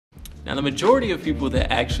Now, the majority of people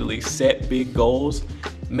that actually set big goals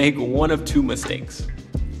make one of two mistakes.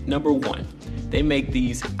 Number one, they make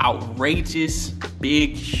these outrageous,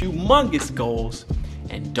 big, humongous goals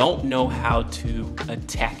and don't know how to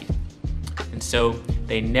attack it. And so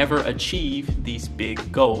they never achieve these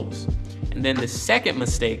big goals. And then the second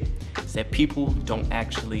mistake is that people don't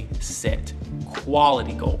actually set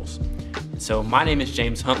quality goals. And so my name is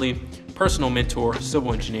James Huntley, personal mentor,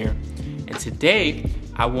 civil engineer. And today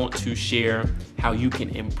I want to share how you can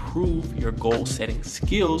improve your goal setting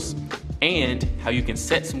skills and how you can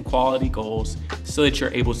set some quality goals so that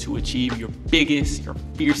you're able to achieve your biggest, your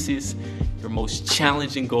fiercest, your most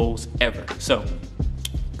challenging goals ever. So,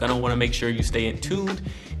 gonna wanna make sure you stay tuned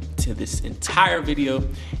to this entire video,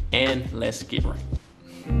 and let's get right.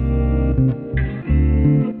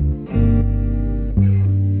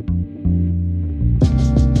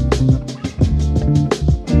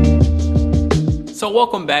 So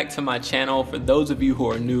welcome back to my channel. For those of you who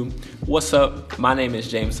are new, what's up? My name is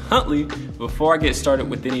James Huntley. Before I get started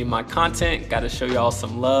with any of my content, gotta show y'all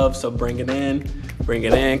some love, so bring it in,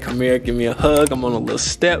 come here, give me a hug. I'm on a little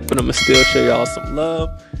step, but I'm gonna still show y'all some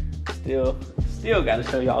love. Still gotta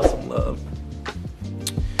show y'all some love.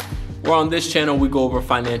 Well, on this channel, we go over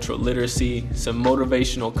financial literacy, some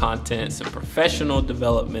motivational content, some professional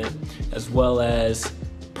development, as well as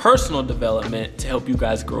personal development to help you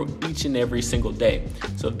guys grow each and every single day.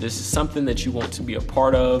 So if this is something that you want to be a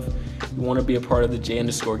part of, you want to be a part of the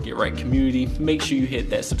J_Get_Right community, make sure you hit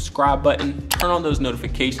that subscribe button, turn on those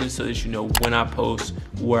notifications so that you know when I post,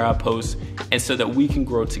 where I post, and so that we can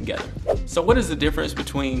grow together. So what is the difference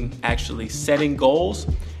between actually setting goals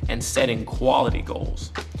and setting quality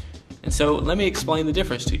goals? And so let me explain the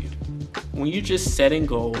difference to you. When you're just setting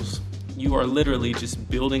goals, you are literally just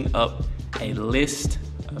building up a list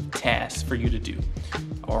of tasks for you to do,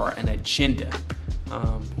 or an agenda.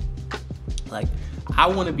 Like, I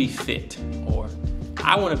want to be fit, or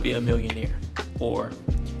I want to be a millionaire, or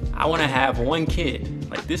I want to have one kid.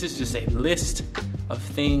 Like, this is just a list of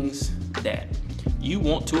things that you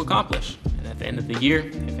want to accomplish. And at the end of the year,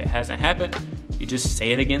 if it hasn't happened, you just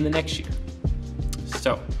say it again the next year.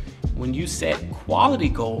 So when you set quality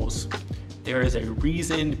goals, there is a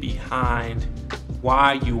reason behind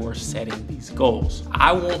why you are setting these goals.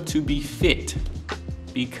 I want to be fit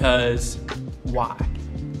because why?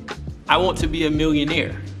 I want to be a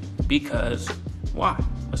millionaire because why?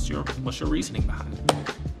 What's your reasoning behind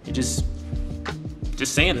it? You're just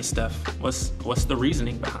saying this stuff. What's the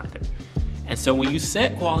reasoning behind it? And so when you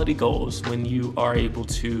set quality goals, when you are able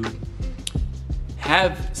to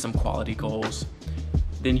have some quality goals,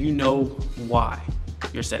 then you know why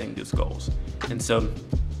you're setting these goals. And so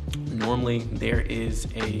normally there is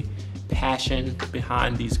a passion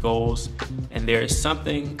behind these goals, and there is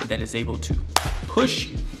something that is able to push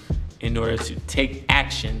you in order to take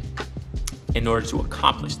action in order to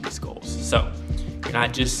accomplish these goals. So you're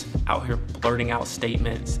not just out here blurting out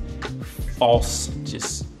statements, false,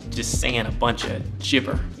 just saying a bunch of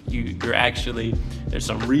gibber. You're actually, there's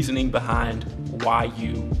some reasoning behind why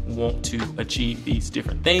you want to achieve these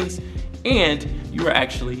different things, and you are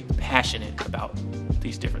actually passionate about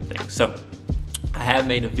these different things. So I have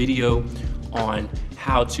made a video on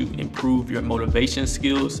how to improve your motivation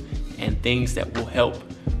skills and things that will help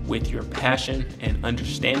with your passion and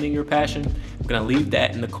understanding your passion. I'm gonna leave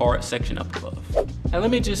that in the card section up above. And let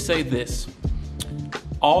me just say this,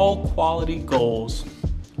 all quality goals,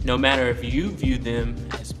 no matter if you view them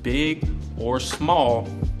as big or small,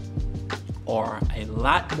 are a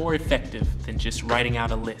lot more effective than just writing out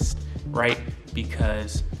a list, right?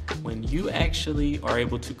 Because when you actually are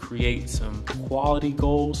able to create some quality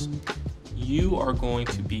goals, you are going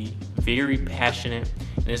to be very passionate,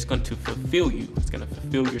 and it's going to fulfill you. It's going to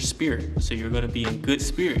fulfill your spirit. So you're going to be in good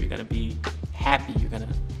spirit. You're going to be happy. You're going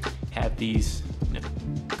to have these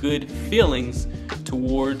good feelings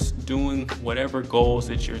towards doing whatever goals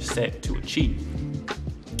that you're set to achieve,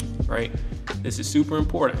 right? This is super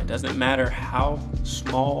important. It doesn't matter how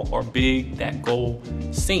small or big that goal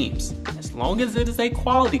seems. As long as it is a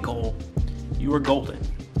quality goal, you are golden.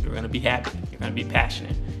 You're gonna be happy. You're gonna be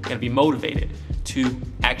passionate. You're gonna be motivated to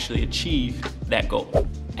actually achieve that goal.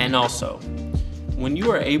 And also, when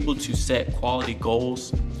you are able to set quality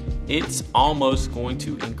goals, it's almost going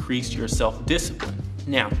to increase your self-discipline.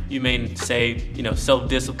 Now, you may say,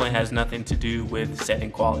 self-discipline has nothing to do with setting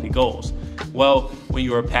quality goals. Well, when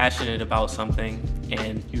you are passionate about something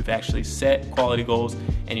and you've actually set quality goals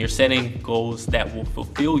and you're setting goals that will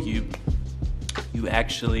fulfill you, you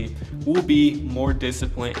actually will be more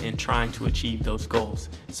disciplined in trying to achieve those goals.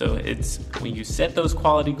 So it's when you set those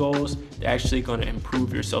quality goals, they're actually going to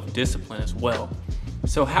improve your self-discipline as well.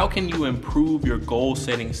 So how can you improve your goal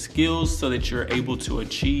setting skills so that you're able to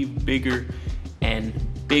achieve bigger and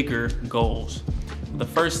bigger goals? The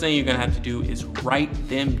first thing you're gonna have to do is write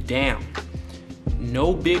them down.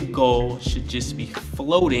 No big goal should just be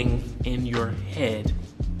floating in your head.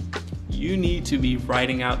 You need to be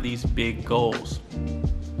writing out these big goals.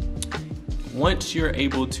 Once you're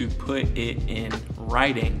able to put it in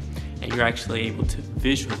writing and you're actually able to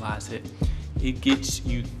visualize it, it gets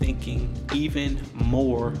you thinking even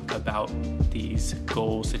more about these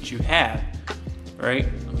goals that you have, right?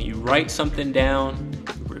 You write something down,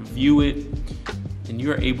 you review it, and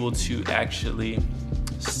you're able to actually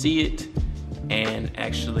see it and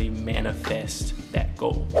actually manifest that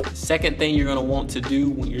goal. Second thing you're gonna want to do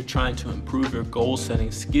when you're trying to improve your goal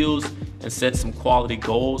setting skills and set some quality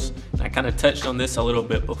goals, and I kind of touched on this a little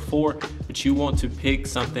bit before, but you want to pick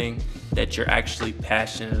something that you're actually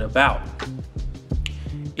passionate about.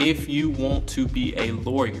 If you want to be a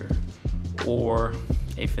lawyer or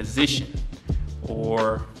a physician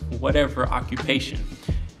or whatever occupation,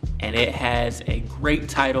 and it has a great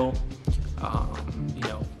title,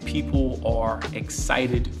 people are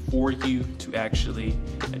excited for you to actually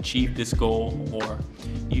achieve this goal, or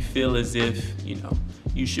you feel as if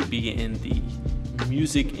you should be in the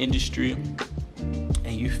music industry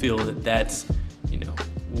and you feel that that's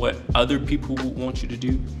what other people would want you to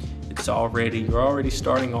do, you're already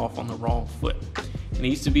starting off on the wrong foot. It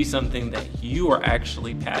needs to be something that you are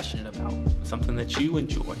actually passionate about, something that you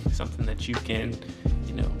enjoy, something that you can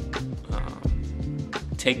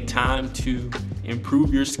take time to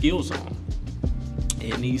improve your skills on.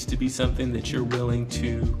 It needs to be something that you're willing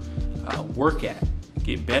to work at,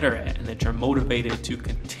 get better at, and that you're motivated to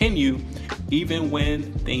continue even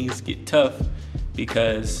when things get tough.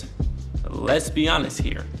 Because let's be honest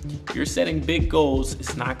here, if you're setting big goals,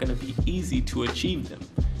 it's not going to be easy to achieve them.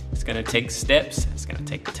 It's going to take steps, it's going to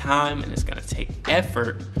take time, and it's going to take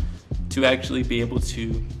effort to actually be able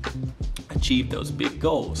to achieve those big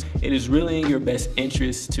goals. It is really in your best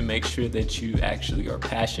interest to make sure that you actually are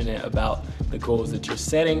passionate about the goals that you're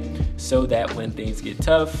setting, so that when things get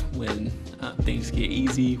tough, when things get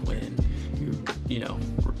easy, when you're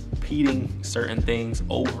repeating certain things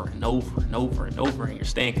over and over and over and over, and you're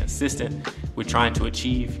staying consistent with trying to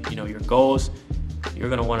achieve your goals, you're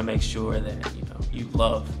going to want to make sure that you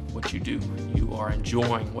love what you do, you are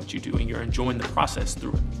enjoying what you do, and you're enjoying the process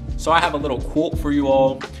through it. So I have a little quote for you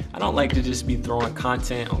all. I don't like to just be throwing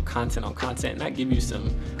content on content on content, and I give you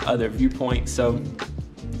some other viewpoints. So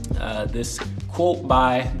this quote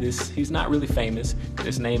by he's not really famous,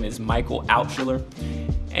 his name is Michael Altschuler,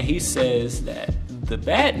 and he says that the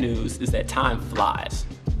bad news is that time flies,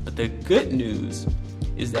 but the good news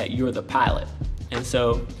is that you're the pilot. And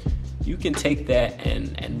so you can take that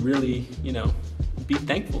and really, be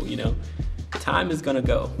thankful. Time is gonna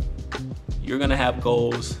go. You're gonna have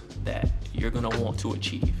goals that you're gonna want to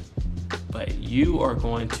achieve, but you are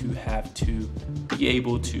going to have to be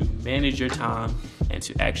able to manage your time and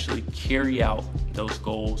to actually carry out those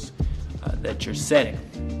goals that you're setting,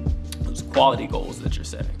 those quality goals that you're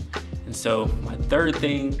setting. And so my third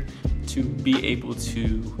thing to be able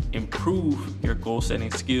to improve your goal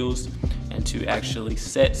setting skills and to actually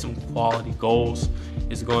set some quality goals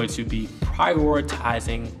is going to be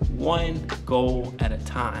prioritizing one goal at a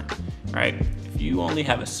time, right? If you only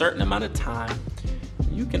have a certain amount of time,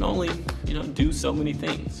 you can only, do so many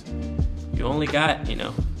things. You only got,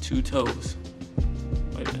 2 toes.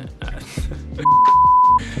 Wait a minute.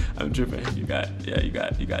 I'm tripping. You got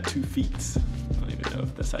 2 feet. I don't even know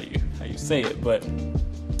if that's how you say it, but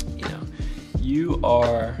you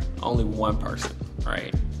are only one person,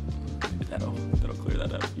 right? Maybe that'll clear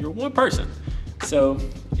that up. You're one person. So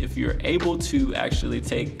if you're able to actually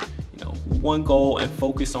take, one goal and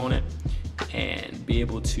focus on it and be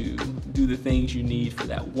able to do the things you need for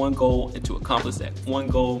that one goal and to accomplish that one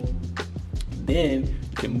goal, then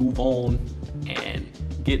you can move on and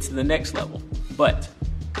get to the next level. But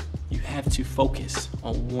you have to focus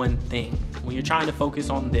on one thing. When you're trying to focus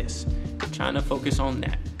on this, you're trying to focus on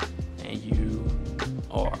that, and you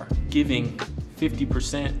are giving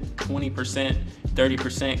 50%, 20%,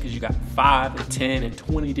 30% because you got 5 and 10 and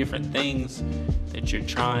 20 different things that you're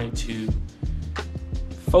trying to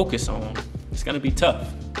focus on, it's going to be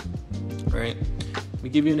tough, right? Let me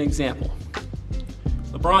give you an example.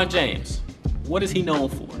 LeBron James, what is he known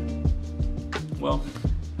for? Well,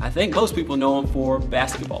 I think most people know him for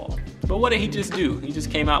basketball. But what did he just do? He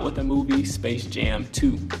just came out with the movie Space Jam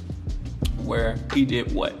 2, where he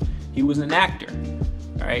did what? He was an actor,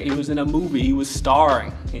 all right? He was in a movie. He was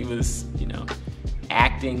starring. He was,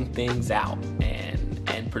 acting things out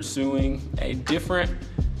and pursuing a different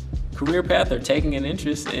career path or taking an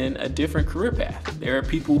interest in a different career path. There are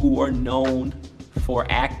people who are known for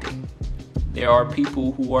acting. There are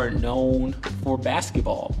people who are known for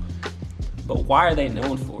basketball. But why are they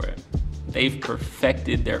known for it? They've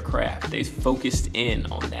perfected their craft. They've focused in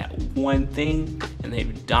on that one thing and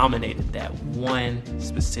they've dominated that one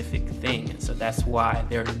specific thing. And so that's why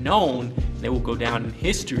they're known. They will go down in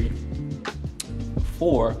history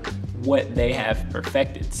for what they have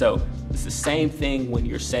perfected. So it's the same thing when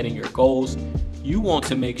you're setting your goals. You want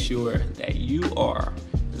to make sure that you are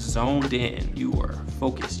zoned in, you are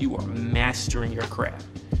focused, you are mastering your craft.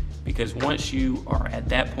 Because once you are at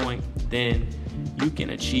that point, then you can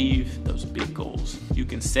achieve those big goals. You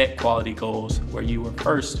can set quality goals where you are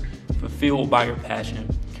first fulfilled by your passion.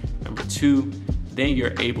 Number two, then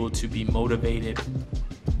you're able to be motivated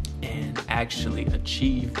and actually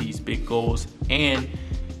achieve these big goals. And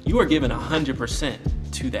you are given 100%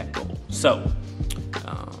 to that goal. So,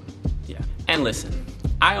 yeah. And listen,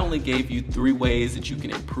 I only gave you 3 ways that you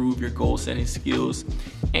can improve your goal setting skills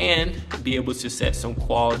and be able to set some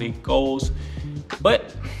quality goals.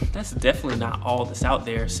 But that's definitely not all that's out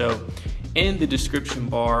there. So in the description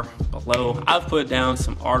bar below, I've put down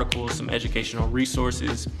some articles, some educational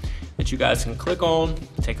resources that you guys can click on,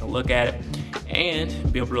 take a look at it,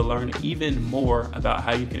 and be able to learn even more about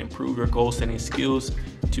how you can improve your goal setting skills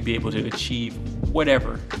to be able to achieve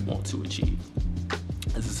whatever you want to achieve.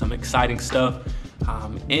 This is some exciting stuff.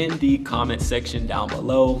 In the comment section down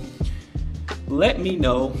below, let me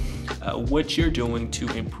know what you're doing to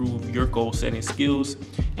improve your goal setting skills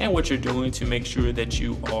and what you're doing to make sure that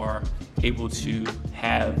you are able to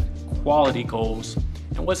have quality goals,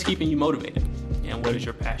 and what's keeping you motivated and what is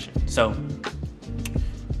your passion. So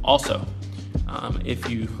also, if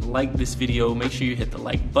you like this video, make sure you hit the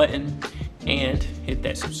like button and hit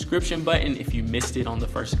that subscription button if you missed it on the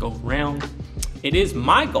first go round. It is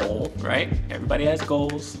my goal, right? Everybody has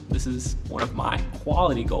goals. This is one of my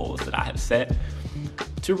quality goals that I have set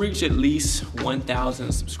to reach at least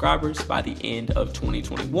 1,000 subscribers by the end of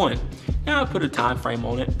 2021. Now I put a time frame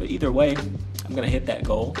on it, but either way, I'm gonna hit that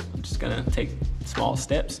goal. I'm just gonna take small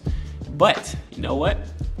steps. But you know what?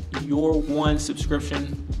 Your one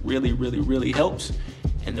subscription really helps.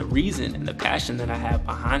 And the reason and the passion that I have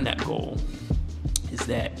behind that goal is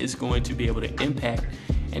that it's going to be able to impact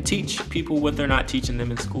and teach people what they're not teaching them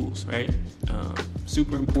in schools, right?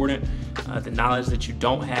 Super important. The knowledge that you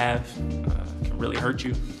don't have can really hurt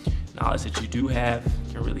you. Knowledge that you do have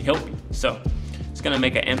can really help you. So it's gonna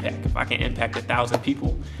make an impact. If I can impact 1,000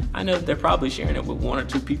 people, I know that they're probably sharing it with 1 or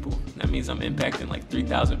 2 people. That means I'm impacting like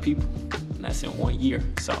 3,000 people, and that's in 1 year.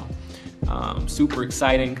 So super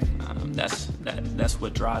exciting. That's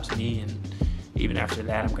what drives me, and even after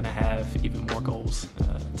that, I'm gonna have even more goals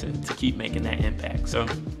to keep making that impact. So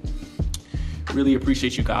really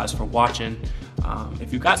appreciate you guys for watching.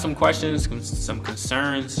 If you've got some questions, some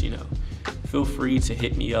concerns, feel free to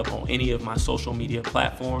hit me up on any of my social media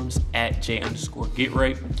platforms at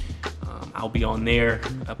 @J_GetRight. I'll be on there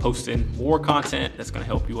posting more content that's going to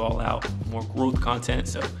help you all out, more growth content.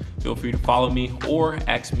 So feel free to follow me or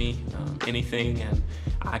ask me anything, and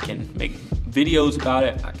I can make videos about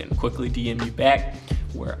it. I can quickly DM you back,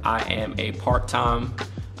 where I am a part-time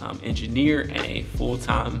engineer and a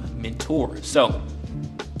full-time mentor. So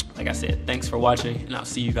like I said, thanks for watching, and I'll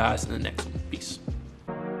see you guys in the next one. Peace.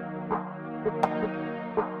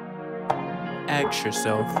 Ask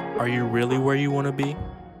yourself, are you really where you want to be?